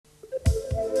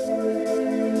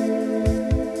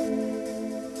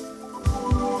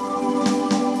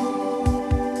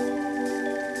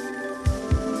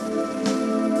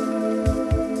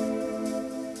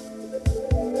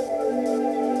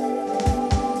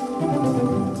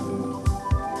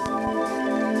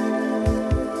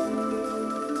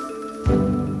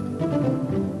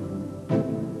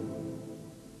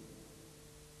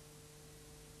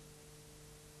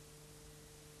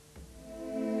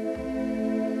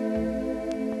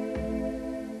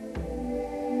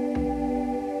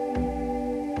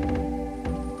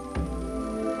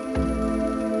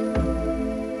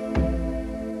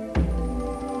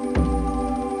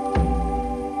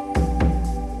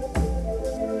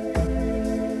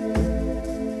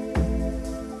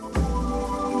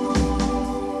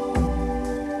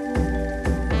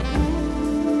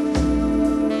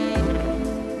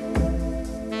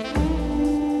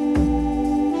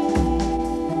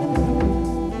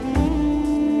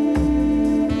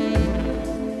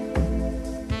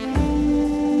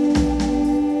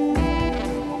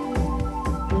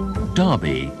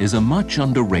Derby is a much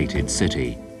underrated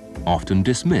city, often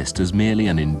dismissed as merely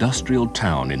an industrial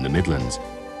town in the Midlands.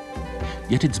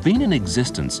 Yet it's been in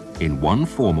existence in one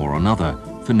form or another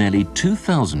for nearly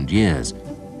 2,000 years.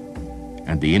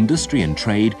 And the industry and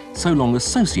trade so long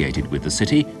associated with the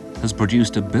city has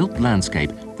produced a built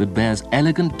landscape that bears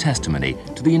elegant testimony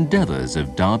to the endeavours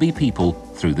of Derby people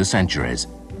through the centuries.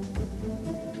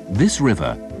 This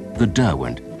river, the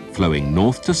Derwent, flowing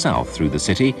north to south through the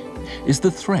city, is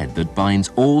the thread that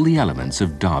binds all the elements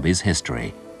of Derby's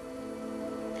history.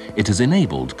 It has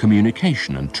enabled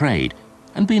communication and trade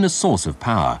and been a source of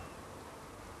power.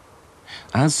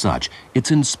 As such, it's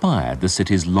inspired the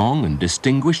city's long and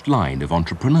distinguished line of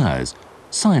entrepreneurs,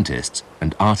 scientists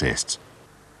and artists.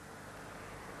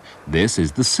 This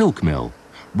is the silk mill,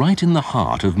 right in the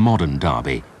heart of modern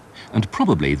Derby, and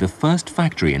probably the first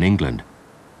factory in England.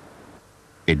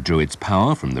 It drew its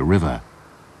power from the river.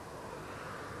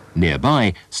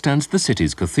 Nearby stands the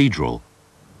city's cathedral.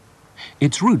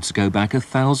 Its roots go back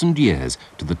 1,000 years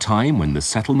to the time when the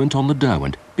settlement on the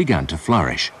Derwent began to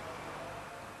flourish.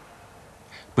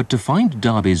 But to find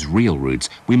Derby's real roots,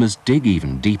 we must dig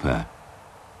even deeper.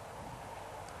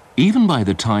 Even by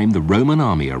the time the Roman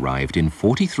army arrived in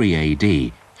 43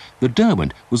 AD, the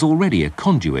Derwent was already a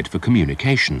conduit for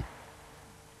communication.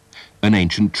 An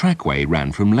ancient trackway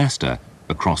ran from Leicester,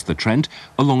 across the Trent,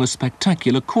 along a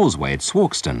spectacular causeway at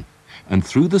Swarkston, and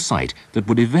through the site that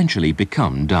would eventually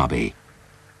become Derby.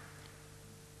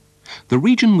 The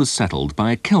region was settled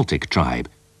by a Celtic tribe,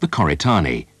 the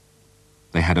Coritani.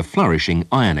 They had a flourishing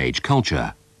Iron Age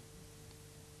culture.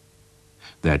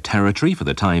 Their territory, for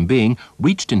the time being,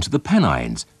 reached into the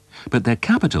Pennines, but their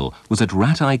capital was at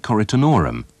Ratae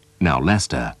Coritanorum, now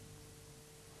Leicester.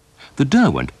 The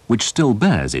Derwent, which still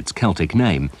bears its Celtic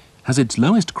name, has its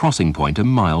lowest crossing point a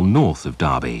mile north of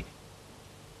Derby.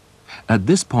 At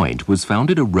this point was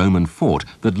founded a Roman fort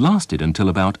that lasted until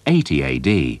about 80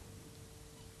 AD.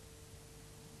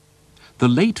 The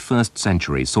late 1st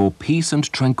century saw peace and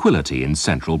tranquility in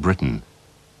central Britain.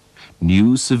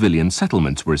 New civilian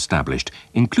settlements were established,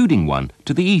 including one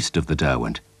to the east of the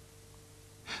Derwent.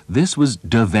 This was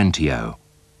Derventio.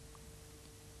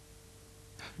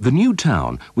 The new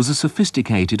town was a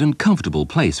sophisticated and comfortable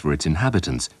place for its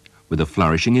inhabitants, with a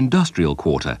flourishing industrial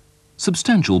quarter,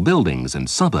 substantial buildings and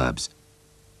suburbs.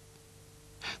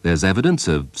 There's evidence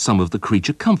of some of the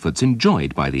creature comforts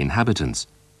enjoyed by the inhabitants.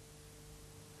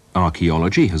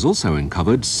 Archaeology has also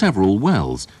uncovered several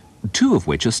wells, 2 of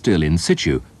which are still in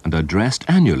situ and are dressed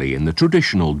annually in the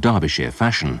traditional Derbyshire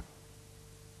fashion.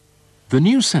 The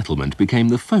new settlement became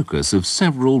the focus of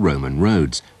several Roman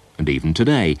roads, and even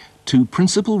today, 2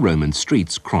 principal Roman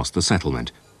streets cross the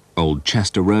settlement, Old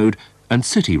Chester Road and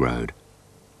City Road.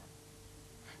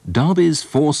 Derby's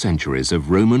 4 centuries of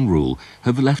Roman rule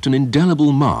have left an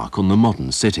indelible mark on the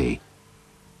modern city.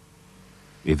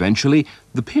 Eventually,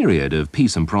 the period of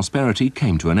peace and prosperity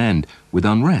came to an end, with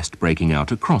unrest breaking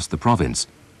out across the province.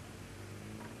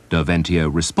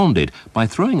 Derventio responded by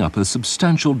throwing up a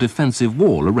substantial defensive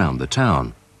wall around the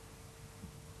town.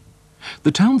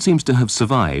 The town seems to have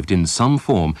survived in some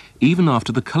form even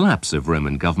after the collapse of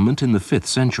Roman government in the 5th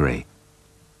century.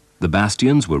 The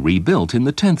bastions were rebuilt in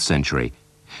the 10th century,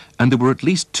 and there were at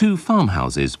least 2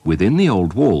 farmhouses within the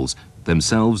old walls,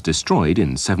 themselves destroyed in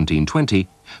 1720,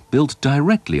 built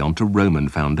directly onto Roman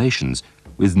foundations,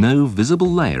 with no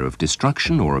visible layer of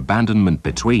destruction or abandonment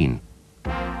between.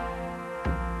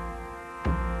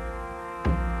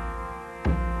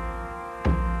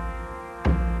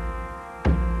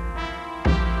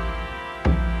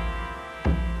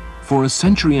 For a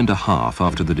century and a half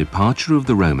after the departure of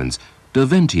the Romans,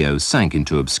 Derventio sank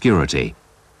into obscurity.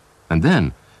 And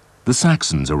then the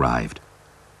Saxons arrived.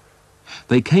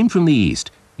 They came from the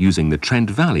east, using the Trent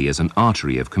Valley as an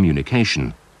artery of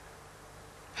communication.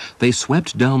 They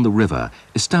swept down the river,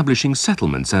 establishing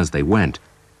settlements as they went.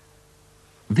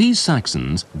 These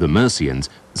Saxons, the Mercians,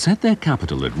 set their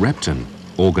capital at Repton,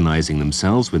 organizing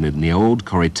themselves within the old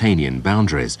Coritanian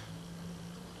boundaries.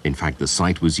 In fact, the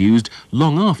site was used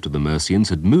long after the Mercians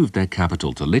had moved their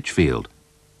capital to Lichfield.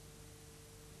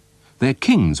 Their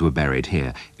kings were buried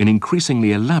here in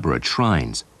increasingly elaborate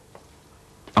shrines.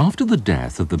 After the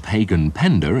death of the pagan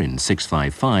Penda in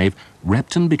 655,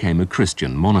 Repton became a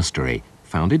Christian monastery,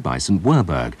 founded by St.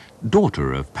 Werburg,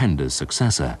 daughter of Penda's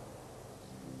successor.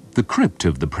 The crypt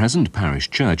of the present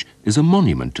parish church is a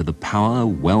monument to the power,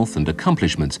 wealth and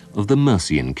accomplishments of the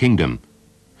Mercian kingdom,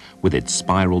 with its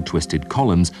spiral-twisted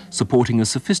columns supporting a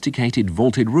sophisticated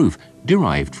vaulted roof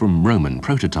derived from Roman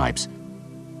prototypes.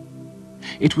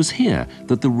 It was here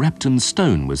that the Repton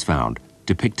stone was found,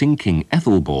 depicting King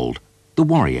Ethelbald, the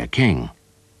warrior king.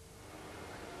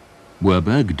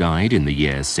 Werburgh died in the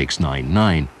year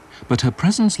 699, but her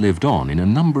presence lived on in a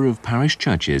number of parish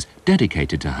churches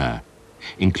dedicated to her,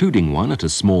 including one at a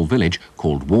small village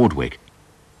called Wardwick,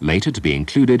 later to be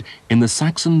included in the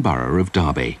Saxon borough of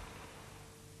Derby.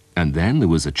 And then there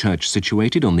was a church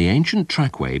situated on the ancient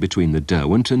trackway between the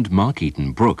Derwent and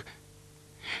Markeaton Brook.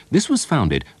 This was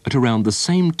founded at around the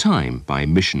same time by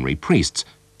missionary priests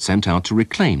sent out to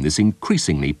reclaim this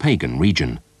increasingly pagan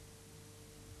region.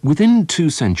 Within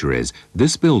 2 centuries,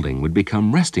 this building would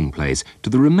become resting place to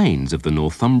the remains of the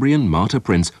Northumbrian martyr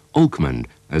prince Alcmund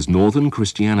as northern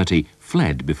Christianity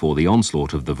fled before the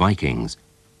onslaught of the Vikings.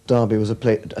 Derby was a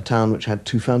town which had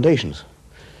 2 foundations.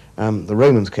 The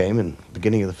Romans came in the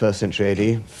beginning of the 1st century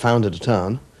AD, founded a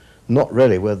town, not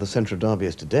really where the centre of Derby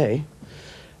is today,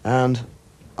 and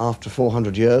after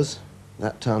 400 years,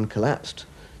 that town collapsed,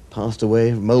 passed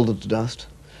away, mouldered to dust,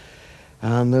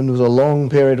 and then there was a long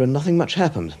period when nothing much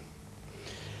happened.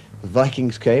 The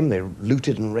Vikings came, they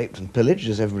looted and raped and pillaged,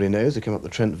 as everybody knows. They came up the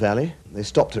Trent Valley. They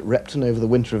stopped at Repton over the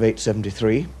winter of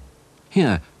 873.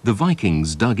 Here, the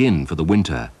Vikings dug in for the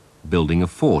winter, building a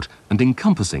fort and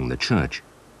encompassing the church.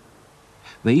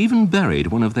 They even buried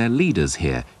one of their leaders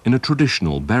here in a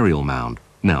traditional burial mound,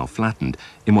 now flattened,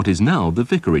 in what is now the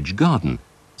vicarage garden,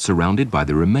 surrounded by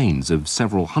the remains of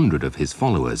several hundred of his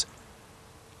followers.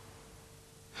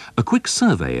 A quick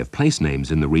survey of place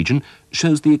names in the region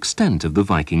shows the extent of the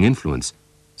Viking influence,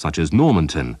 such as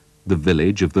Normanton, the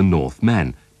village of the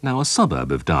Northmen, now a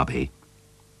suburb of Derby.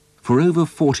 For over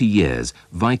 40 years,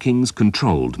 Vikings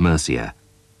controlled Mercia.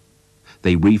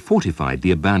 They refortified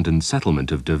the abandoned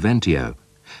settlement of Deventio,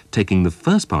 taking the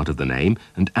first part of the name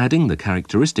and adding the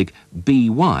characteristic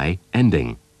by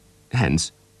ending,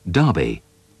 hence Derby.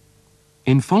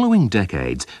 In following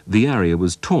decades, the area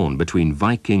was torn between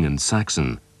Viking and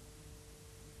Saxon.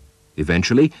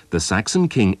 Eventually, the Saxon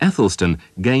king Ethelstan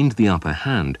gained the upper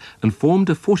hand and formed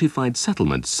a fortified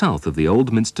settlement south of the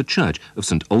old Minster church of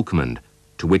St. Alcmund,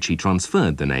 to which he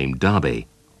transferred the name Derby.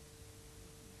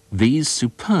 These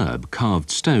superb carved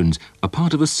stones are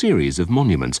part of a series of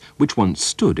monuments which once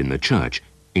stood in the church,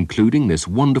 including this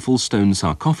wonderful stone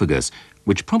sarcophagus,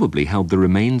 which probably held the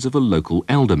remains of a local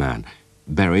elderman,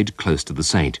 buried close to the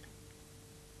saint.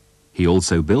 He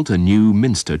also built a new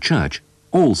Minster church,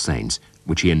 All Saints,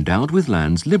 which he endowed with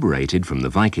lands liberated from the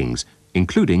Vikings,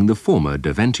 including the former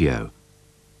Deventio.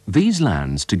 These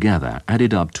lands together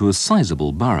added up to a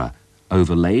sizable borough,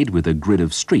 overlaid with a grid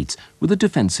of streets with a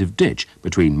defensive ditch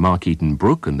between Markeaton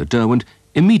Brook and the Derwent,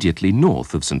 immediately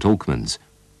north of St. Alcmund's.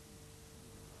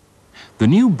 The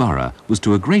new borough was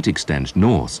to a great extent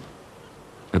Norse.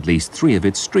 At least 3 of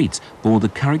its streets bore the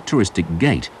characteristic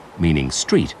gate, meaning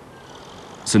street: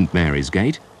 St. Mary's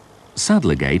Gate,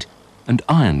 Sadler Gate, and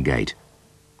Iron Gate.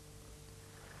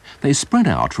 They spread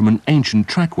out from an ancient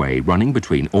trackway running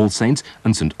between All Saints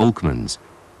and St. Alcmund's.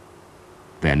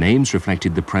 Their names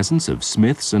reflected the presence of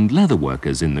smiths and leather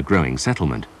workers in the growing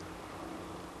settlement.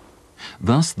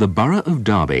 Thus, the borough of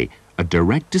Derby, a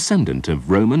direct descendant of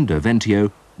Roman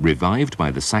Deventio, revived by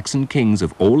the Saxon kings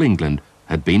of all England,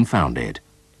 had been founded.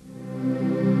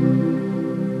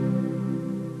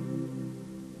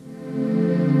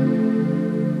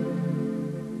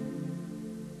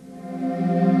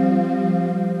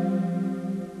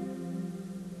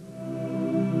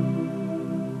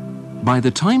 By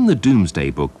the time the Domesday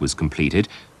Book was completed,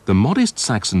 the modest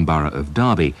Saxon borough of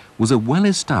Derby was a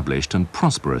well-established and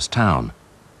prosperous town.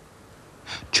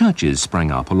 Churches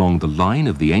sprang up along the line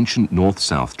of the ancient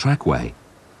north-south trackway.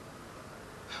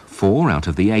 4 out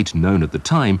of the 8 known at the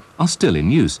time are still in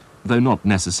use, though not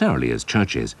necessarily as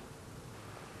churches.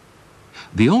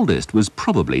 The oldest was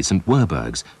probably St.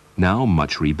 Werburgh's, now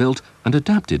much rebuilt and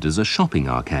adapted as a shopping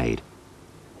arcade.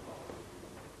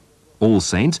 All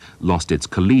Saints lost its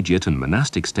collegiate and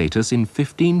monastic status in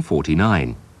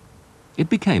 1549. It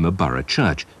became a borough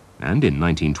church, and in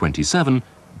 1927,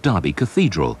 Derby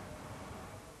Cathedral.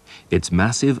 Its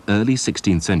massive early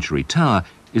 16th century tower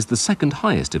is the second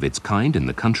highest of its kind in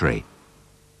the country.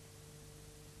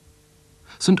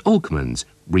 St. Alcmund's,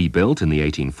 rebuilt in the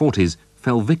 1840s,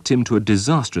 fell victim to a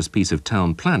disastrous piece of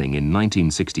town planning in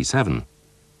 1967.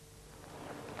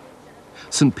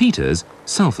 St. Peter's,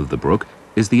 south of the brook,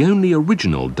 is the only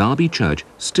original Derby church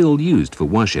still used for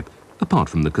worship, apart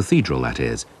from the cathedral, that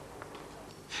is.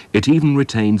 It even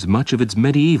retains much of its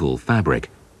medieval fabric.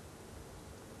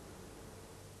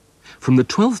 From the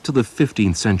 12th to the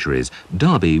 15th centuries,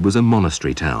 Derby was a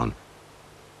monastery town.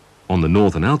 On the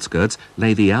northern outskirts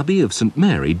lay the Abbey of St.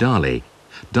 Mary, Darley,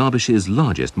 Derbyshire's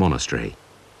largest monastery.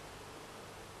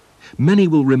 Many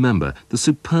will remember the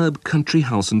superb country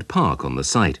house and park on the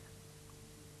site.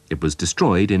 It was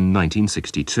destroyed in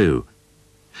 1962.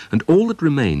 And all that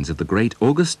remains of the great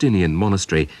Augustinian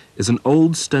monastery is an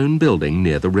old stone building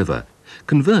near the river,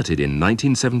 converted in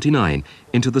 1979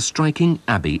 into the striking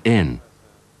Abbey Inn.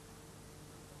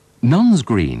 Nuns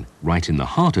Green, right in the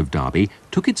heart of Derby,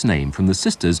 took its name from the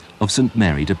sisters of St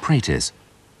Mary de Pratis.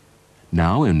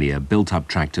 Now only a built-up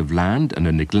tract of land and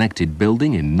a neglected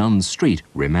building in Nuns Street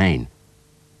remain.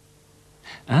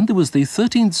 And there was the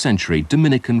 13th century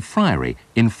Dominican friary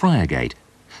in Friargate,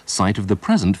 site of the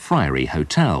present Friary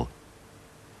Hotel.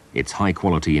 Its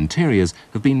high-quality interiors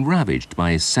have been ravaged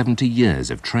by 70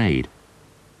 years of trade.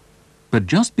 But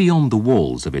just beyond the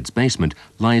walls of its basement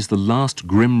lies the last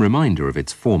grim reminder of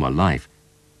its former life.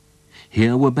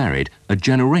 Here were buried a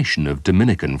generation of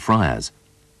Dominican friars.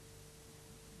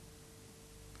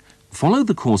 Follow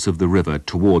the course of the river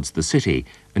towards the city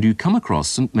and you come across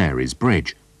St Mary's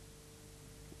Bridge.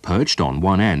 Perched on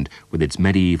one end, with its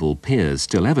medieval piers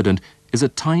still evident, is a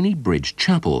tiny bridge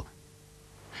chapel.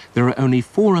 There are only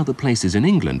 4 other places in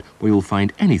England where you'll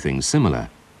find anything similar.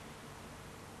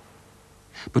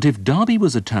 But if Derby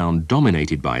was a town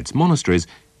dominated by its monasteries,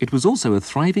 it was also a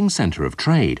thriving centre of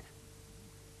trade.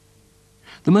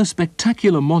 The most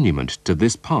spectacular monument to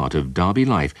this part of Derby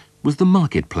life was the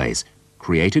marketplace,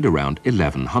 created around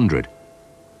 1100.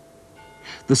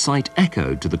 The site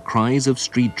echoed to the cries of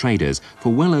street traders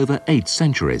for well over 8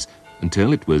 centuries,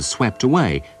 until it was swept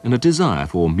away in a desire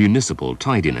for municipal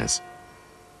tidiness.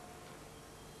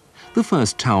 The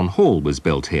first town hall was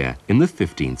built here in the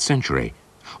 15th century,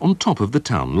 on top of the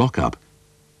town lockup.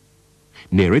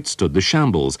 Near it stood the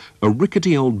Shambles, a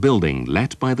rickety old building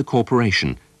let by the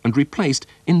corporation and replaced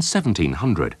in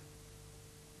 1700.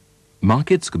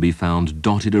 Markets could be found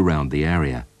dotted around the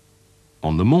area.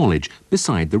 On the Moorledge,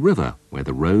 beside the river, where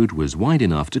the road was wide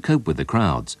enough to cope with the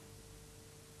crowds.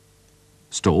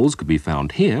 Stalls could be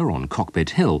found here on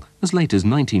Cockpit Hill as late as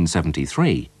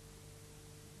 1973.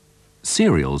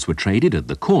 Cereals were traded at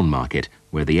the Corn Market,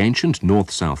 where the ancient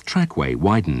north-south trackway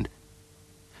widened.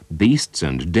 Beasts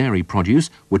and dairy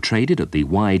produce were traded at the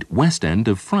wide west end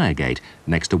of Friargate,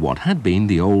 next to what had been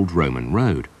the old Roman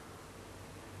road.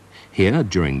 Here,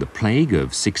 during the plague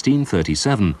of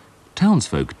 1637,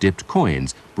 townsfolk dipped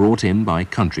coins brought in by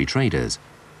country traders.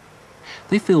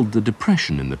 They filled the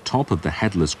depression in the top of the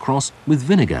headless cross with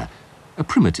vinegar, a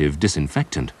primitive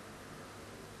disinfectant.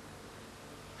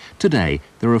 Today,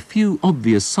 there are few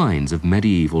obvious signs of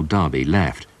medieval Derby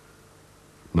left.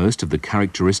 Most of the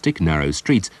characteristic narrow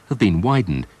streets have been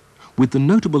widened, with the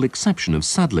notable exception of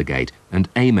Sadlergate and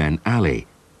Amen Alley.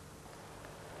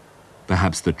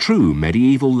 Perhaps the true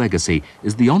medieval legacy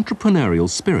is the entrepreneurial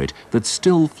spirit that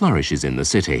still flourishes in the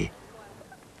city.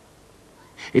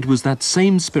 It was that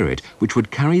same spirit which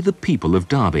would carry the people of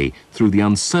Derby through the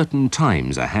uncertain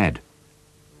times ahead.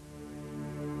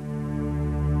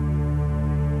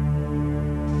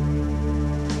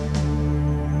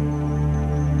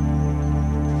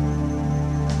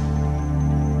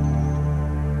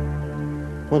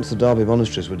 Once the Derby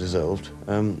monasteries were dissolved,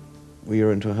 we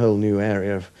were into a whole new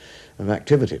area of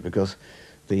activity, because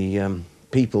the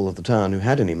people of the town who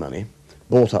had any money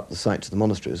bought up the sites of the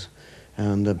monasteries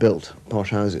and built posh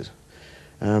houses.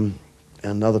 And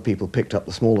other people picked up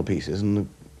the smaller pieces, and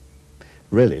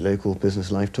really local business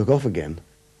life took off again.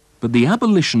 But the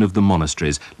abolition of the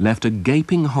monasteries left a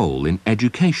gaping hole in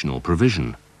educational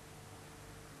provision.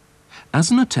 As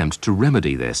an attempt to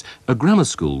remedy this, a grammar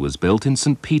school was built in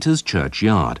St Peter's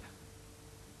Churchyard.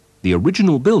 The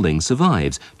original building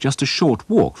survives, just a short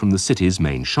walk from the city's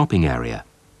main shopping area.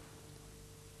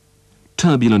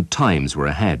 Turbulent times were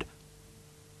ahead.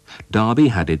 Derby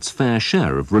had its fair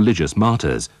share of religious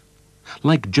martyrs,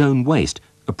 like Joan Waste,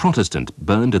 a Protestant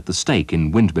burned at the stake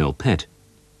in Windmill Pit.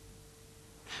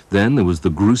 Then there was the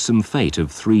gruesome fate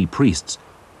of 3 priests,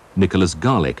 Nicholas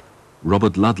Garlick,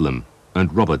 Robert Ludlam,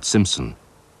 and Robert Simpson.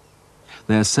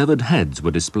 Their severed heads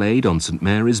were displayed on St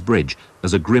Mary's Bridge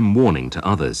as a grim warning to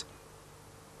others.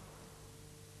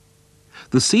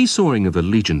 The seesawing of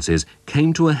allegiances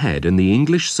came to a head in the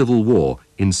English Civil War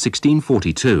in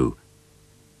 1642.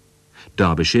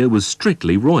 Derbyshire was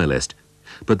strictly royalist,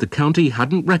 but the county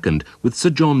hadn't reckoned with Sir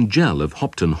John Gell of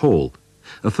Hopton Hall,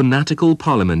 a fanatical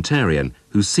parliamentarian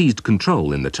who seized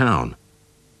control in the town.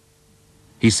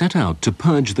 He set out to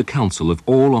purge the council of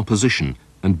all opposition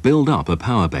and build up a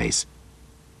power base.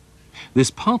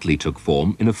 This partly took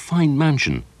form in a fine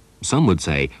mansion, some would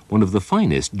say one of the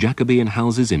finest Jacobean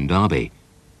houses in Derby.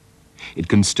 It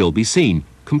can still be seen,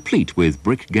 complete with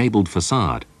brick-gabled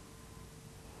facade.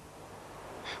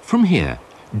 From here,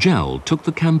 Gell took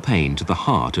the campaign to the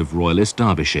heart of royalist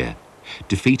Derbyshire,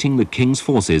 defeating the King's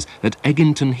forces at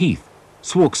Eggington Heath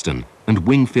Swarkston and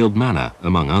Wingfield Manor,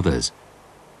 among others.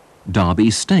 Derby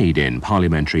stayed in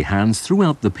parliamentary hands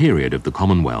throughout the period of the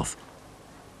Commonwealth.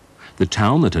 The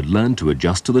town that had learned to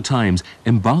adjust to the times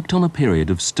embarked on a period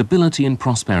of stability and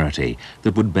prosperity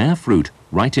that would bear fruit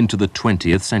right into the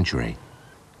 20th century.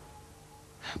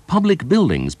 Public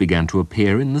buildings began to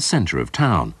appear in the centre of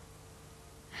town.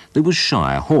 There was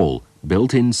Shire Hall,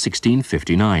 built in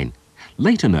 1659,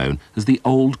 later known as the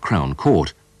Old Crown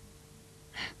Court.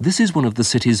 This is one of the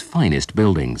city's finest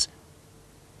buildings.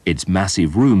 Its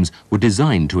massive rooms were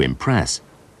designed to impress.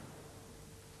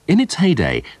 In its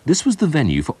heyday, this was the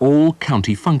venue for all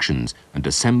county functions and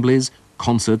assemblies,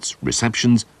 concerts,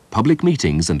 receptions, public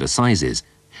meetings and assizes,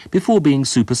 before being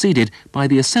superseded by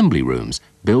the assembly rooms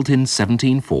built in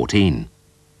 1714.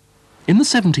 In the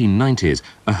 1790s,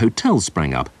 a hotel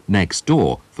sprang up next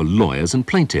door for lawyers and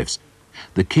plaintiffs,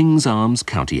 the King's Arms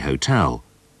County Hotel.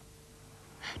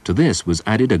 To this was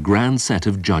added a grand set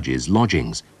of judges'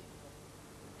 lodgings.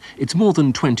 It's more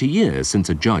than 20 years since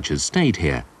a judge has stayed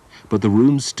here, but the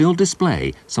rooms still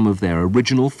display some of their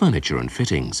original furniture and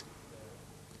fittings.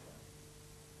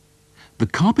 The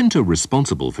carpenter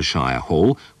responsible for Shire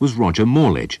Hall was Roger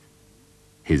Morledge.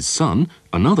 His son,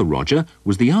 another Roger,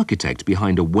 was the architect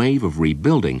behind a wave of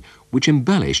rebuilding which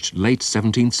embellished late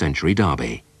 17th century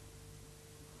Derby.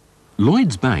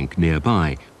 Lloyd's Bank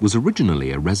nearby was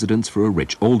originally a residence for a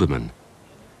rich alderman.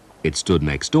 It stood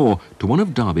next door to one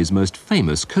of Derby's most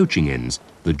famous coaching inns,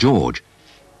 the George.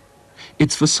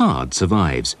 Its facade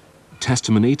survives,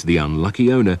 testimony to the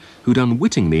unlucky owner who'd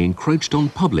unwittingly encroached on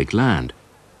public land.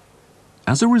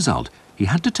 As a result, he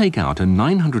had to take out a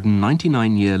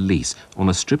 999-year lease on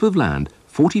a strip of land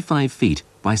 45 feet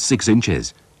by 6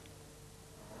 inches.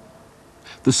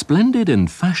 The splendid and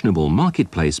fashionable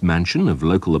marketplace mansion of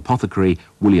local apothecary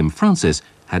William Francis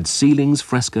had ceilings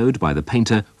frescoed by the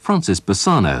painter Francis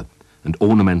Bassano and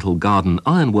ornamental garden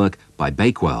ironwork by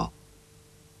Bakewell.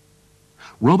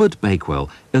 Robert Bakewell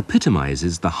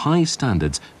epitomizes the high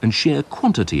standards and sheer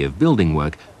quantity of building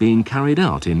work being carried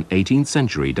out in 18th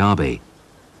century Derby.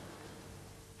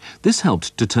 This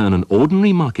helped to turn an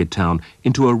ordinary market town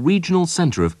into a regional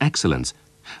centre of excellence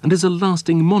and is a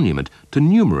lasting monument to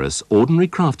numerous ordinary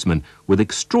craftsmen with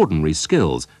extraordinary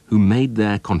skills who made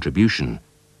their contribution.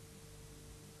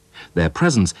 Their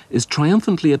presence is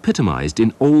triumphantly epitomized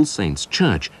in All Saints'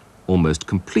 Church, almost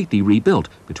completely rebuilt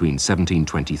between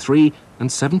 1723 and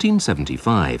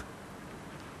 1775.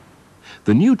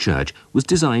 The new church was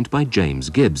designed by James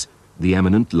Gibbs, the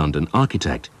eminent London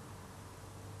architect.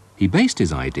 He based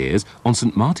his ideas on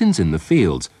St. Martin's in the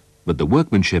Fields, but the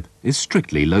workmanship is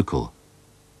strictly local.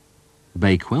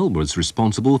 Bakewell was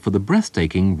responsible for the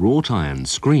breathtaking wrought iron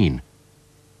screen.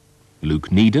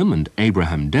 Luke Needham and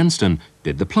Abraham Denston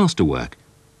did the plasterwork.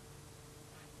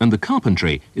 And the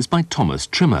carpentry is by Thomas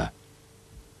Trimmer.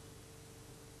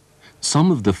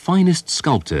 Some of the finest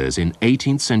sculptors in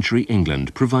 18th century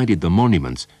England provided the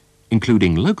monuments,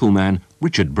 including local man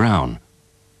Richard Brown.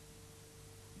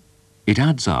 It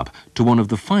adds up to one of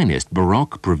the finest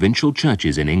Baroque provincial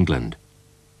churches in England.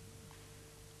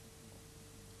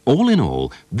 All in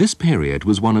all, this period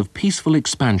was one of peaceful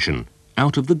expansion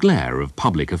out of the glare of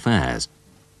public affairs,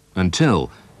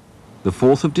 until the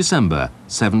 4th of December,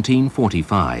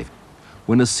 1745,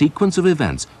 when a sequence of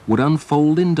events would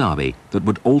unfold in Derby that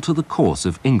would alter the course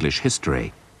of English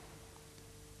history.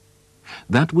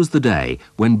 That was the day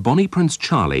when Bonnie Prince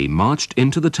Charlie marched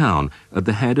into the town at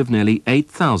the head of nearly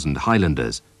 8,000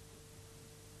 Highlanders.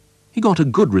 He got a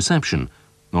good reception,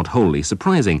 not wholly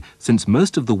surprising, since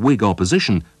most of the Whig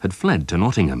opposition had fled to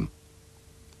Nottingham.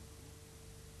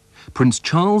 Prince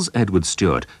Charles Edward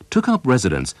Stuart took up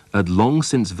residence at long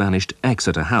since vanished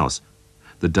Exeter House,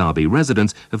 the Derby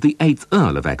residence of the 8th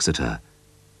Earl of Exeter.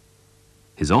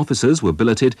 His officers were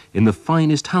billeted in the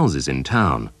finest houses in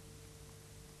town.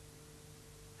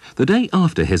 The day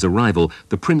after his arrival,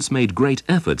 the prince made great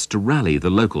efforts to rally the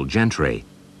local gentry.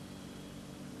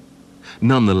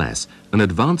 Nonetheless, an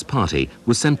advance party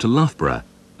was sent to Loughborough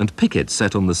and pickets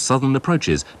set on the southern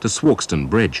approaches to Swarkston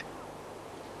Bridge.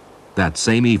 That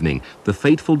same evening, the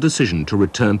fateful decision to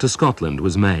return to Scotland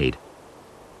was made.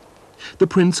 The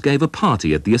prince gave a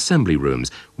party at the assembly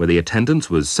rooms, where the attendance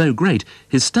was so great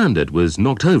his standard was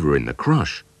knocked over in the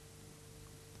crush.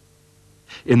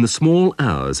 In the small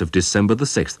hours of December the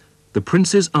 6th, the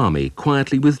prince's army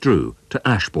quietly withdrew to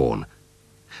Ashbourne,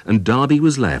 and Derby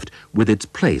was left with its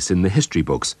place in the history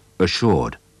books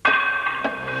assured.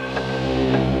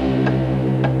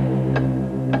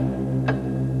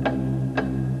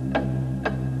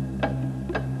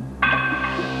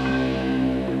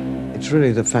 It's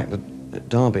really the fact that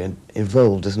Derby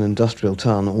evolved as an industrial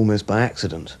town almost by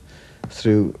accident.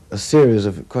 through a series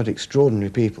of quite extraordinary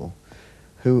people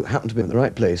who happened to be at the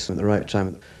right place at the right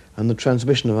time, and the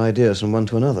transmission of ideas from one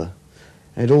to another.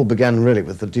 And it all began really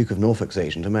with the Duke of Norfolk's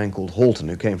agent, a man called Halton,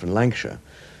 who came from Lancashire,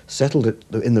 settled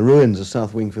in the ruins of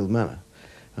South Wingfield Manor,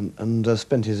 and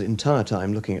spent his entire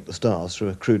time looking at the stars through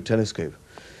a crude telescope.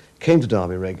 Came to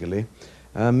Derby regularly,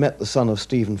 met the son of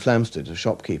Stephen Flamstead, a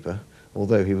shopkeeper,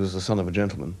 although he was the son of a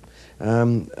gentleman.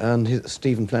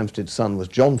 Stephen Flamstead's son was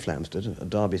John Flamstead, a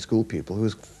Derby school pupil, who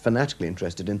was fanatically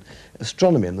interested in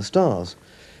astronomy and the stars.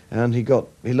 And he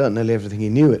learnt nearly everything he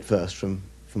knew at first from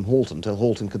Halton, until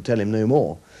Halton could tell him no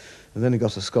more. And then he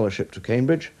got a scholarship to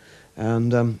Cambridge,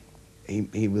 and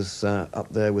he was up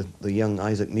there with the young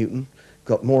Isaac Newton,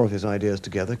 got more of his ideas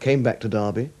together, came back to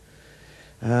Derby,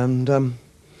 and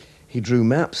he drew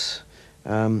maps.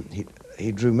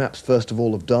 He drew maps, first of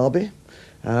all, of Derby,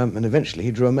 and eventually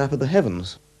he drew a map of the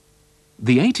heavens.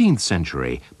 The 18th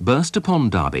century burst upon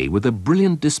Derby with a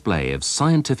brilliant display of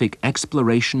scientific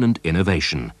exploration and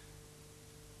innovation.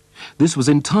 This was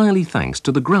entirely thanks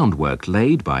to the groundwork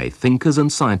laid by thinkers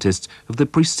and scientists of the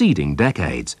preceding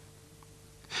decades.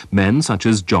 Men such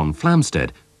as John Flamstead,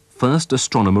 first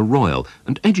Astronomer Royal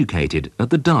and educated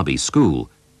at the Derby School.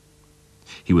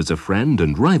 He was a friend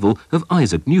and rival of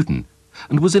Isaac Newton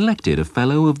and was elected a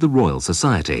Fellow of the Royal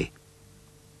Society.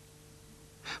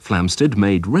 Flamstead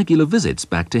made regular visits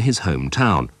back to his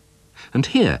hometown, and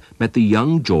here met the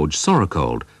young George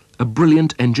Sorrocold, a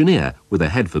brilliant engineer with a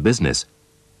head for business.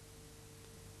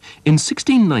 In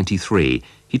 1693,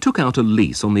 he took out a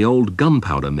lease on the old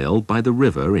gunpowder mill by the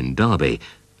river in Derby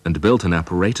and built an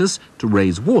apparatus to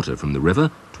raise water from the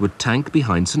river to a tank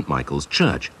behind St. Michael's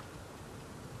Church.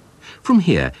 From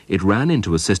here, it ran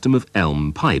into a system of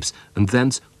elm pipes and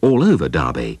thence all over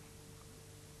Derby.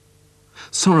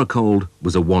 Sorrocold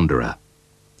was a wanderer.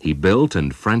 He built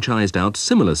and franchised out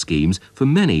similar schemes for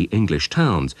many English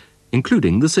towns,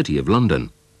 including the City of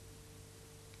London.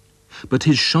 But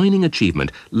his shining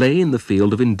achievement lay in the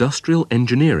field of industrial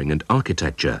engineering and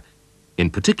architecture, in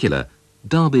particular,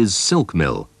 Derby's silk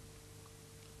mill.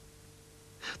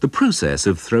 The process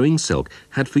of throwing silk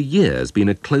had for years been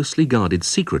a closely guarded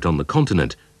secret on the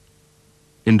continent.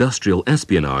 Industrial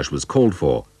espionage was called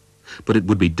for, but it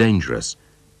would be dangerous.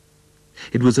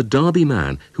 It was a Derby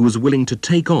man who was willing to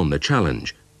take on the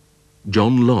challenge,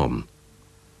 John Lom.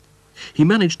 He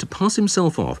managed to pass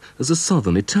himself off as a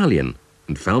southern Italian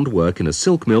and found work in a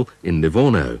silk mill in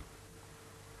Livorno.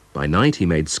 By night he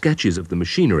made sketches of the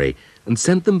machinery and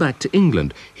sent them back to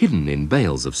England, hidden in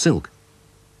bales of silk.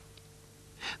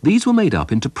 These were made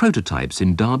up into prototypes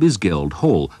in Derby's Guild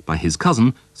Hall by his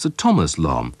cousin, Sir Thomas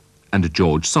Lom, and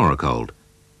George Sorrocold.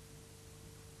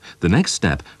 The next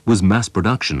step was mass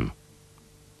production.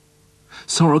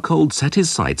 Sorrocold set his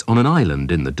sights on an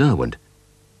island in the Derwent.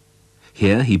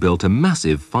 Here he built a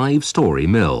massive 5-storey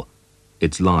mill,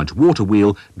 its large water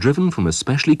wheel driven from a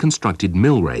specially constructed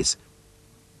mill race.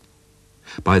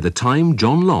 By the time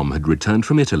John Lom had returned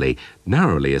from Italy,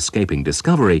 narrowly escaping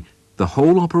discovery, the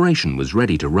whole operation was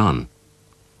ready to run.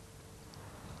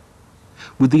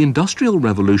 With the Industrial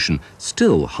Revolution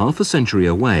still half a century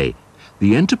away,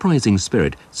 the enterprising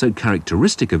spirit so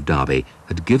characteristic of Derby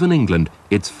had given England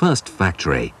its first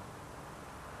factory.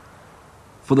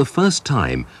 For the first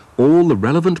time, all the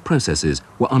relevant processes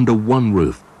were under one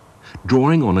roof,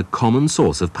 drawing on a common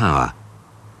source of power.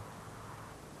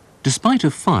 Despite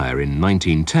a fire in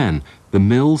 1910, the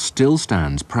mill still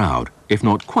stands proud, if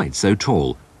not quite so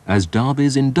tall, as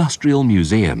Derby's Industrial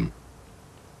Museum.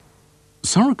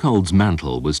 Sorrocold's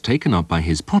mantle was taken up by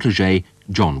his protégé,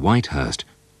 John Whitehurst.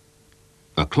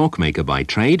 A clockmaker by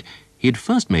trade, he had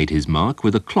first made his mark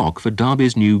with a clock for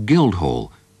Derby's new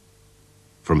Guildhall.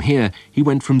 From here, he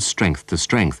went from strength to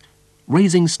strength,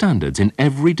 raising standards in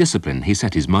every discipline he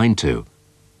set his mind to.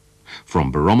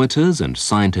 From barometers and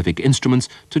scientific instruments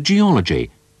to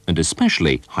geology, and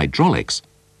especially hydraulics.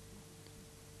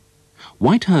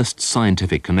 Whitehurst's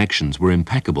scientific connections were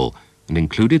impeccable and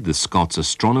included the Scots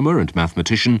astronomer and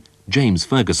mathematician James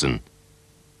Ferguson.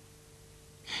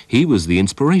 He was the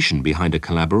inspiration behind a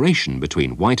collaboration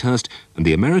between Whitehurst and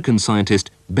the American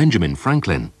scientist Benjamin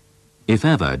Franklin. If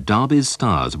ever Derby's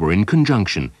stars were in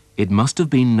conjunction, it must have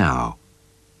been now.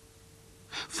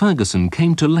 Ferguson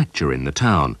came to lecture in the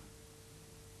town.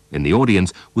 In the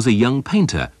audience was a young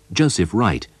painter, Joseph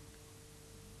Wright.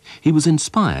 He was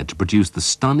inspired to produce the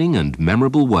stunning and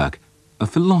memorable work, A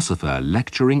Philosopher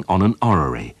Lecturing on an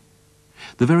Orrery,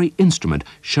 the very instrument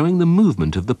showing the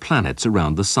movement of the planets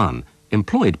around the sun,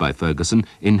 employed by Ferguson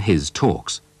in his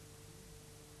talks.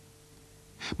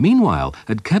 Meanwhile,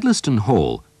 at Kedleston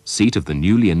Hall, seat of the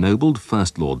newly ennobled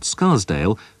First Lord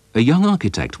Scarsdale, a young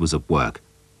architect was at work.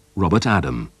 Robert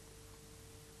Adam.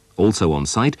 Also on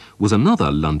site was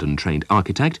another London-trained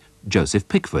architect, Joseph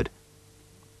Pickford.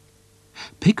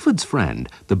 Pickford's friend,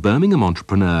 the Birmingham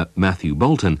entrepreneur Matthew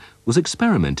Bolton, was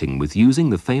experimenting with using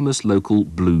the famous local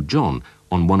Blue John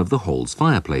on one of the hall's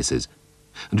fireplaces,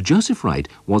 and Joseph Wright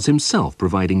was himself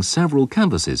providing several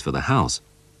canvases for the house.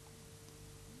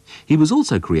 He was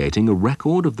also creating a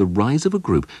record of the rise of a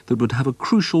group that would have a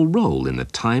crucial role in the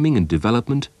timing and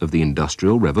development of the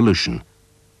Industrial Revolution.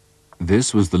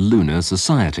 This was the Lunar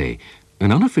Society,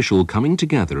 an unofficial coming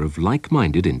together of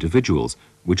like-minded individuals,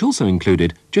 which also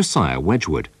included Josiah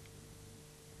Wedgwood.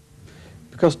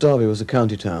 Because Derby was a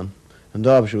county town, and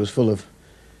Derbyshire was full of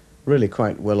really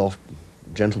quite well-off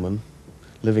gentlemen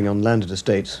living on landed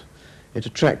estates, it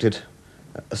attracted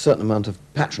a certain amount of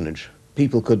patronage.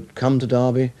 People could come to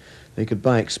Derby, they could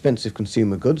buy expensive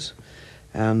consumer goods,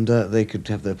 and they could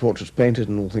have their portraits painted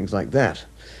and all things like that.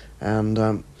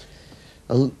 And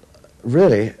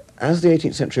really, as the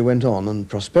 18th century went on and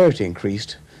prosperity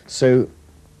increased, so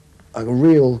a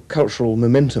real cultural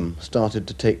momentum started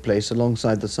to take place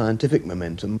alongside the scientific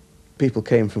momentum. People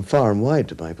came from far and wide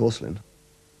to buy porcelain.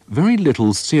 Very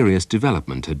little serious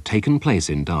development had taken place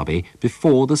in Derby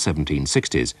before the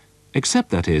 1760s, except,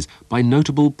 that is, by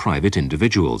notable private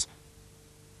individuals.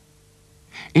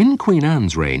 In Queen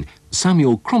Anne's reign,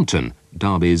 Samuel Crompton,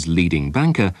 Derby's leading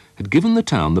banker, had given the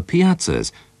town the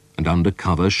piazzas and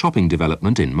undercover shopping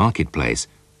development in Marketplace.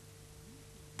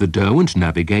 The Derwent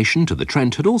navigation to the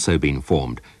Trent had also been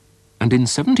formed, and in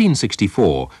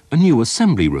 1764 a new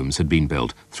assembly rooms had been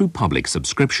built through public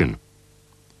subscription.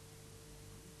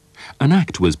 An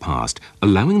act was passed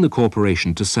allowing the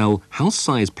corporation to sell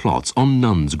house-size plots on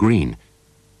Nuns Green.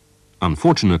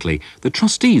 Unfortunately, the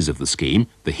trustees of the scheme,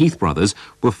 the Heath brothers,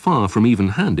 were far from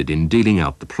even-handed in dealing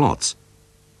out the plots.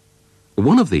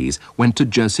 One of these went to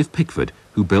Joseph Pickford,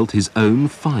 who built his own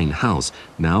fine house,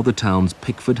 now the town's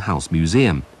Pickford House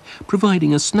Museum,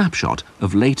 providing a snapshot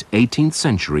of late 18th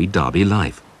century Derby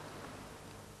life.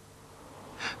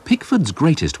 Pickford's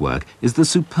greatest work is the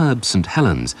superb St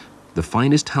Helens, the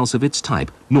finest house of its type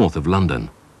north of London.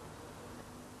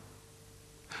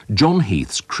 John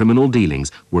Heath's criminal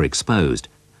dealings were exposed,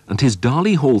 and his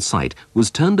Darley Hall site was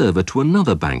turned over to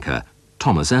another banker,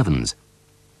 Thomas Evans.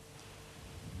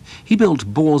 He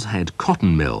built Boar's Head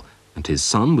Cotton Mill, and his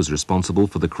son was responsible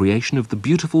for the creation of the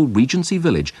beautiful Regency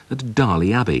village at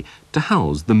Darley Abbey to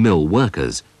house the mill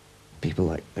workers. People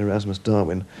like Erasmus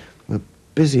Darwin were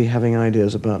busy having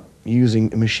ideas about using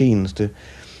machines to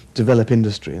develop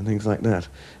industry and things like that.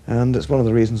 And it's one of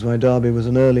the reasons why Derby was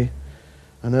an early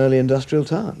industrial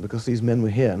town, because these men were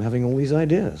here and having all these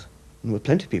ideas. And there were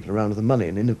plenty of people around with the money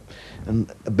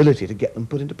and ability to get them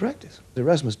put into practice.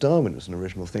 Erasmus Darwin was an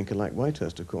original thinker like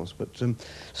Whitehurst, of course, but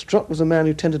Strutt was a man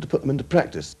who tended to put them into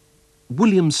practice.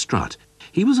 William Strutt.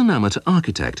 He was an amateur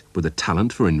architect with a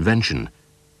talent for invention.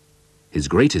 His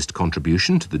greatest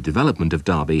contribution to the development of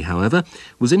Derby, however,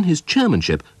 was in his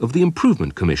chairmanship of the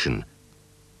Improvement Commission.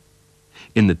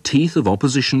 In the teeth of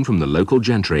opposition from the local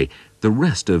gentry, the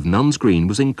rest of Nuns Green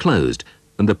was enclosed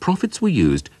and the profits were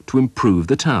used to improve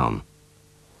the town.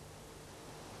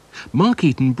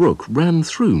 Markeaton Brook ran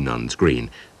through Nuns Green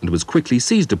and was quickly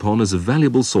seized upon as a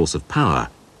valuable source of power.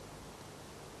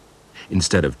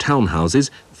 Instead of townhouses,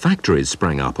 factories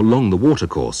sprang up along the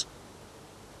watercourse.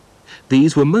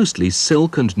 These were mostly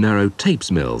silk and narrow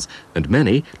tapes mills, and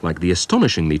many, like the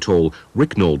astonishingly tall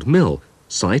Ricknald Mill,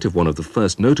 site of one of the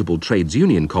first notable trades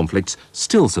union conflicts,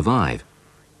 still survive.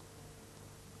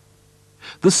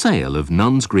 The sale of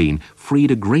Nuns Green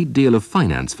freed a great deal of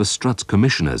finance for Strutt's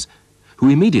commissioners, who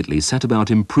immediately set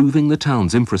about improving the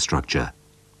town's infrastructure.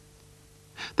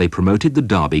 They promoted the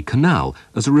Derby Canal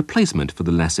as a replacement for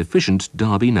the less efficient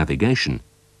Derby navigation.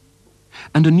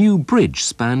 And a new bridge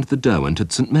spanned the Derwent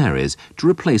at St Mary's to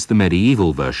replace the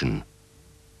medieval version.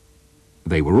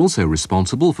 They were also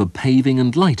responsible for paving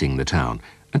and lighting the town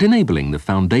and enabling the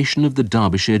foundation of the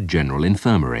Derbyshire General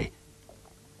Infirmary.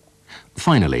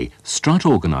 Finally, Strutt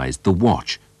organised the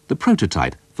Watch, the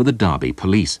prototype for the Derby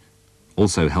Police,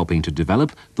 also helping to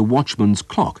develop the Watchman's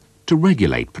Clock to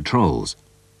regulate patrols.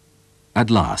 At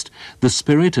last, the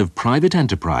spirit of private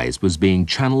enterprise was being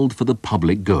channeled for the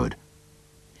public good.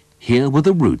 Here were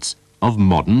the roots of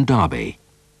modern Derby.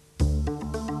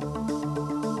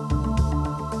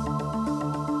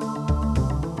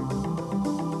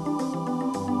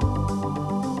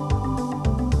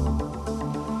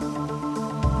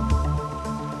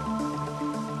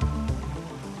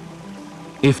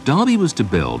 If Derby was to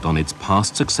build on its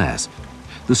past success,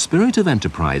 the spirit of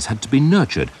enterprise had to be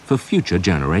nurtured for future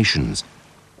generations.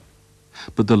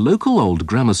 But the local old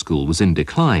grammar school was in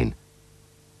decline.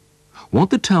 What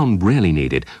the town really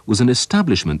needed was an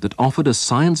establishment that offered a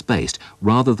science-based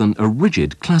rather than a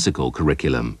rigid classical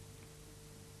curriculum.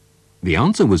 The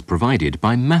answer was provided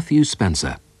by Matthew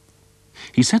Spencer.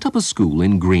 He set up a school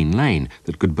in Green Lane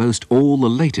that could boast all the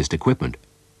latest equipment.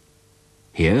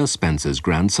 Here, Spencer's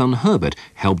grandson Herbert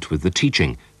helped with the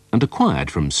teaching and acquired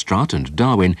from Strutt and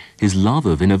Darwin his love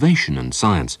of innovation and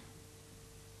science.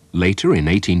 Later, in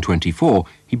 1824,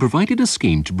 he provided a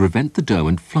scheme to prevent the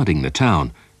Derwent flooding the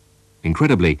town.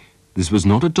 Incredibly, this was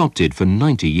not adopted for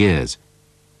 90 years.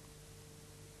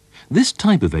 This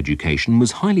type of education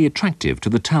was highly attractive to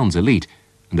the town's elite,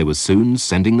 and they were soon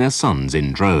sending their sons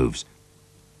in droves.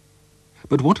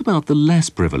 But what about the less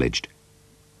privileged?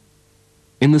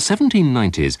 In the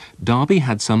 1790s, Derby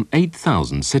had some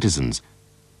 8,000 citizens.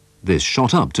 This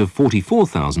shot up to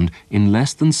 44,000 in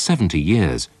less than 70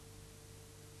 years.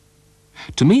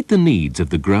 To meet the needs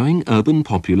of the growing urban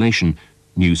population,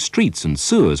 new streets and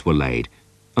sewers were laid,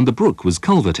 and the brook was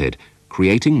culverted,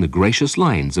 creating the gracious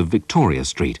lines of Victoria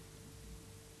Street.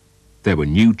 There were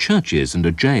new churches and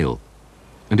a jail,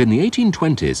 and in the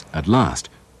 1820s, at last,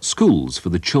 schools for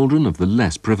the children of the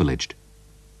less privileged.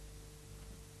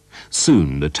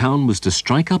 Soon the town was to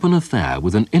strike up an affair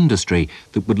with an industry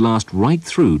that would last right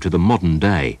through to the modern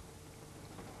day.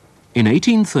 In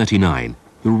 1839,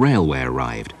 the railway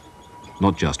arrived.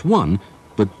 Not just one,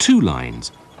 but two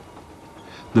lines.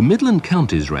 The Midland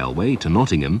Counties Railway to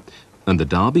Nottingham and the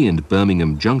Derby and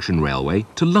Birmingham Junction Railway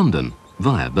to London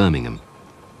via Birmingham.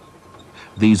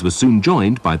 These were soon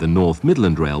joined by the North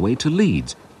Midland Railway to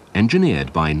Leeds,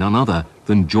 engineered by none other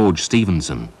than George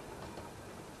Stephenson.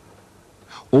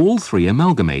 All three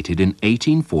amalgamated in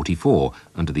 1844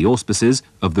 under the auspices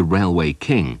of the Railway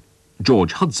King,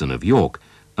 George Hudson of York,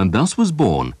 and thus was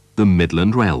born the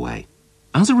Midland Railway.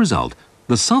 As a result,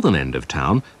 the southern end of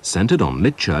town, centred on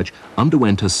Litchurch,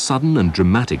 underwent a sudden and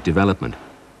dramatic development.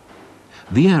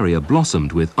 The area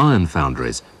blossomed with iron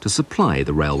foundries to supply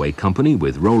the railway company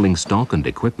with rolling stock and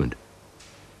equipment.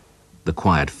 The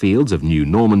quiet fields of New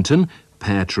Normanton,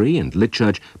 Pear Tree and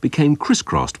Litchurch became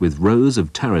crisscrossed with rows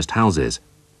of terraced houses.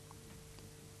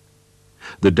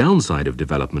 The downside of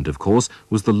development, of course,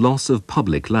 was the loss of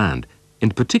public land,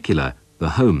 in particular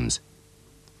the homes.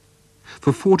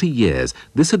 For 40 years,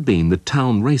 this had been the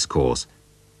town racecourse.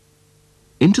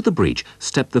 Into the breach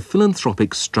stepped the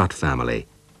philanthropic Strutt family.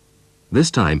 This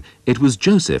time, it was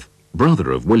Joseph,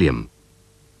 brother of William.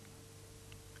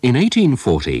 In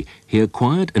 1840, he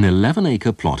acquired an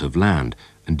 11-acre plot of land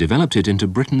and developed it into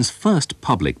Britain's first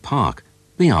public park,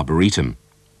 the Arboretum.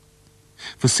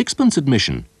 For sixpence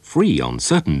admission, free on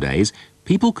certain days,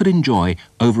 people could enjoy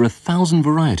over 1,000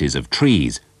 varieties of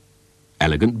trees,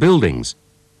 elegant buildings,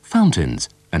 fountains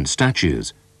and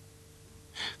statues.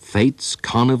 Fetes,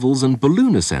 carnivals and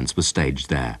balloon ascents were staged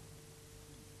there.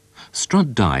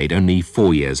 Strutt died only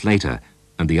 4 years later,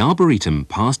 and the Arboretum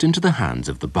passed into the hands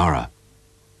of the borough.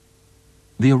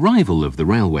 The arrival of the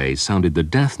railway sounded the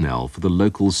death knell for the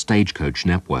local stagecoach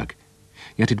network.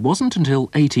 Yet it wasn't until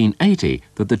 1880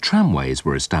 that the tramways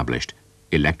were established,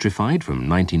 electrified from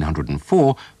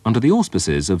 1904 under the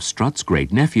auspices of Strutt's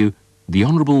great-nephew, the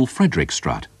Honourable Frederick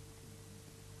Strutt.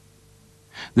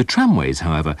 The tramways,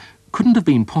 however, couldn't have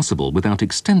been possible without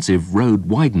extensive road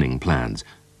widening plans,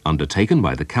 undertaken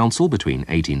by the Council between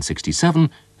 1867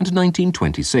 and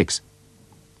 1926.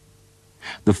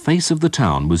 The face of the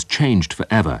town was changed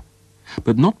forever,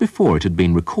 but not before it had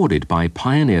been recorded by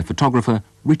pioneer photographer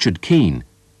Richard Keane.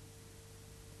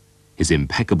 His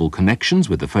impeccable connections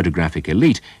with the photographic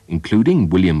elite, including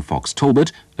William Fox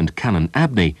Talbot and Canon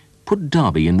Abney, put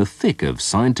Derby in the thick of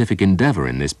scientific endeavour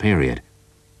in this period.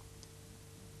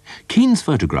 Keane's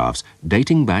photographs,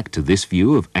 dating back to this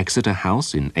view of Exeter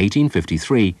House in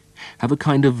 1853, have a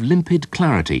kind of limpid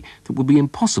clarity that would be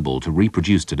impossible to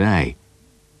reproduce today.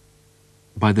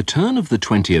 By the turn of the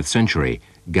 20th century,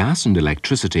 gas and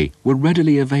electricity were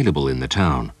readily available in the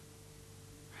town.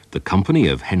 The company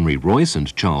of Henry Royce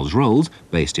and Charles Rolls,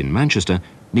 based in Manchester,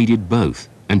 needed both,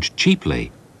 and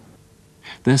cheaply.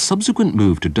 Their subsequent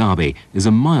move to Derby is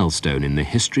a milestone in the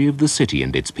history of the city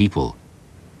and its people.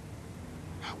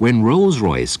 When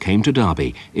Rolls-Royce came to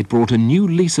Derby, it brought a new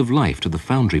lease of life to the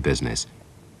foundry business.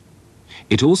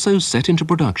 It also set into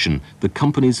production the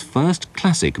company's first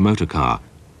classic motor car,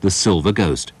 the Silver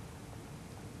Ghost.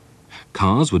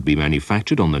 Cars would be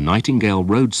manufactured on the Nightingale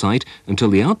Road site until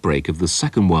the outbreak of the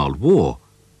Second World War.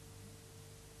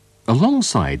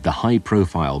 Alongside the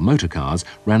high-profile motor cars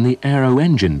ran the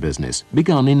aero-engine business,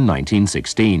 begun in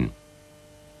 1916.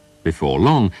 Before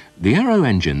long, the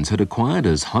aero-engines had acquired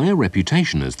as high a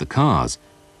reputation as the cars.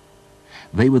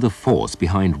 They were the force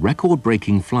behind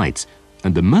record-breaking flights,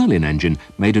 and the Merlin engine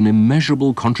made an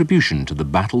immeasurable contribution to the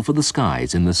battle for the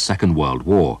skies in the Second World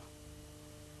War.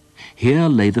 Here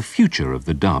lay the future of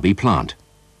the Derby plant.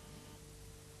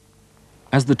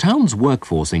 As the town's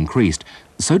workforce increased,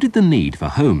 so did the need for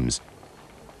homes.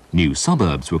 New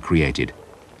suburbs were created: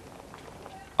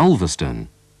 Ulverston,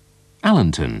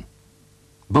 Allenton,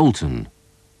 Bolton,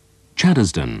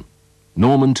 Chaddersden,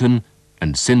 Normanton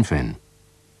and Sinfin.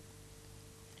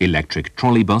 Electric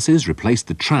trolley buses replaced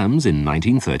the trams in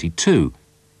 1932,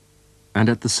 and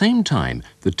at the same time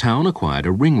the town acquired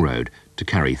a ring road to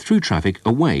carry through traffic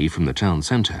away from the town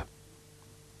centre.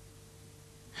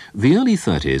 The early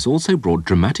 30s also brought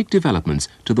dramatic developments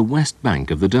to the west bank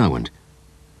of the Derwent.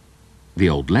 The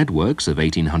old lead works of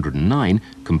 1809,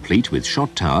 complete with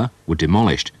shot tower, were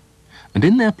demolished, and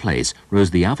in their place rose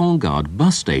the avant-garde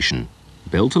bus station,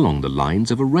 built along the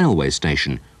lines of a railway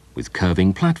station, with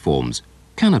curving platforms,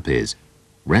 canopies,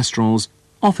 restaurants,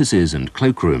 offices and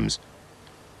cloakrooms.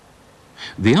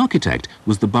 The architect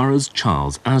was the borough's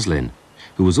Charles Aslin,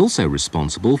 who was also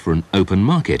responsible for an open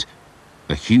market,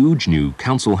 a huge new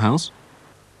council house,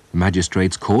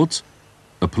 magistrates' courts,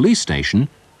 a police station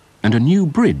and a new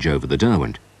bridge over the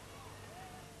Derwent.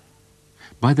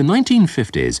 By the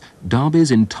 1950s,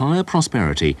 Derby's entire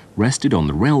prosperity rested on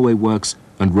the railway works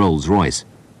and Rolls-Royce.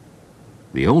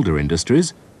 The older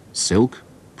industries, silk,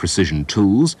 precision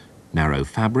tools, narrow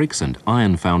fabrics and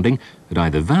iron founding, had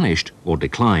either vanished or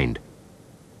declined.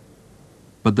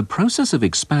 But the process of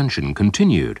expansion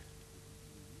continued.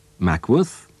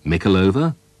 Mackworth,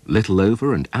 Mickleover,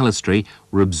 Littleover and Alistry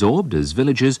were absorbed as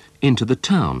villages into the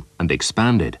town and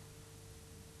expanded.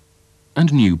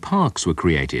 And new parks were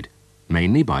created,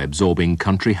 mainly by absorbing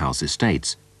country house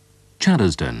estates: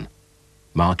 Chaddersden,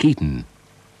 Markeaton,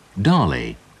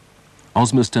 Darley,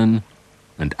 Osmaston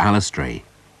and Alistry.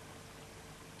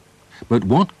 But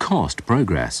what cost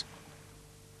progress?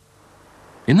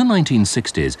 In the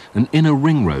 1960s, an inner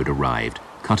ring road arrived,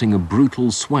 cutting a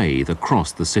brutal swathe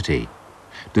across the city,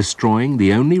 destroying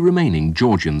the only remaining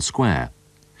Georgian square,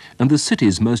 and the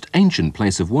city's most ancient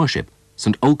place of worship,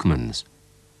 St. Alkmund's.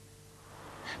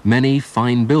 Many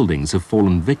fine buildings have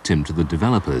fallen victim to the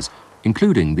developers,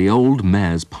 including the old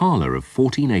Mayor's Parlour of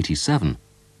 1487.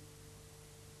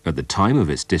 At the time of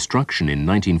its destruction in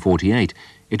 1948,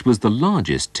 it was the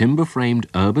largest timber-framed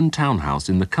urban townhouse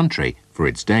in the country for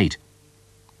its date.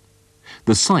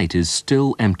 The site is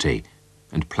still empty,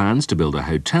 and plans to build a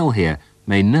hotel here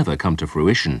may never come to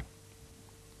fruition.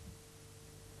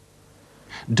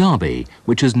 Derby,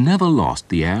 which has never lost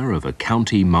the air of a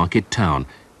county market town,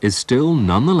 is still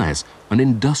nonetheless an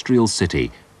industrial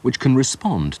city which can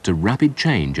respond to rapid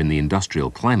change in the industrial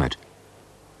climate.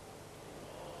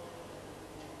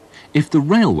 If the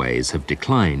railways have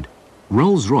declined,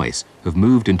 Rolls-Royce have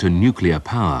moved into nuclear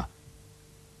power.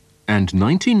 And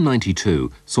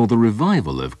 1992 saw the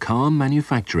revival of car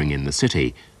manufacturing in the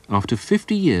city after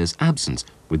 50 years' absence,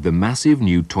 with the massive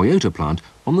new Toyota plant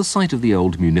on the site of the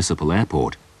old municipal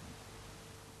airport.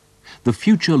 The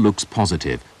future looks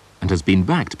positive and has been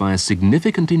backed by a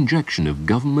significant injection of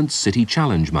government city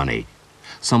challenge money,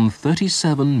 some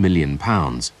 £37 million.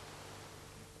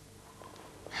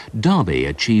 Derby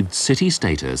achieved city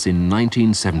status in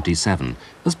 1977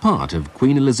 as part of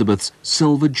Queen Elizabeth's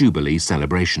Silver Jubilee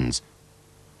celebrations.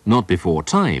 Not before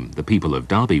time, the people of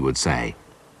Derby would say.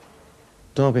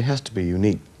 Derby has to be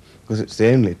unique because it's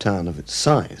the only town of its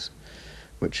size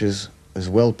which is as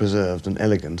well preserved and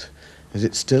elegant as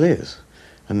it still is.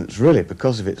 And it's really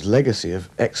because of its legacy of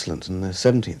excellence in the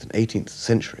 17th and 18th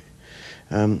century,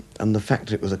 and the fact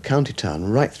that it was a county town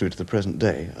right through to the present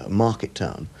day, a market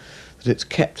town, that it's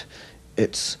kept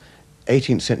its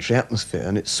 18th century atmosphere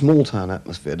and its small town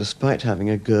atmosphere despite having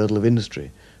a girdle of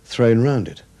industry thrown round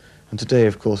it. And today,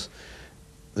 of course,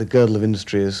 the girdle of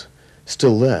industry is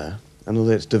still there, and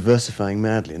although it's diversifying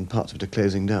madly and parts of it are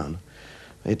closing down,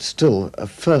 it's still a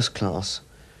first-class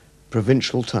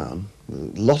provincial town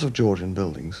with a lot of Georgian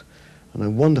buildings and a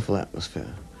wonderful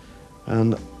atmosphere,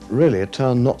 and really a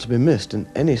town not to be missed in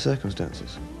any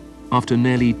circumstances. After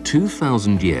nearly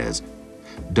 2,000 years,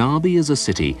 Derby is a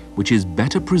city which is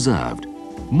better preserved,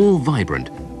 more vibrant,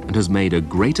 and has made a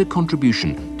greater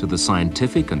contribution to the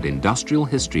scientific and industrial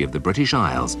history of the British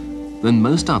Isles than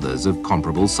most others of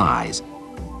comparable size.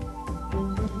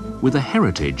 With a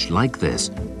heritage like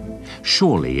this,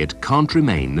 surely it can't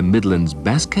remain the Midlands'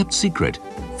 best-kept secret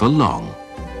for long.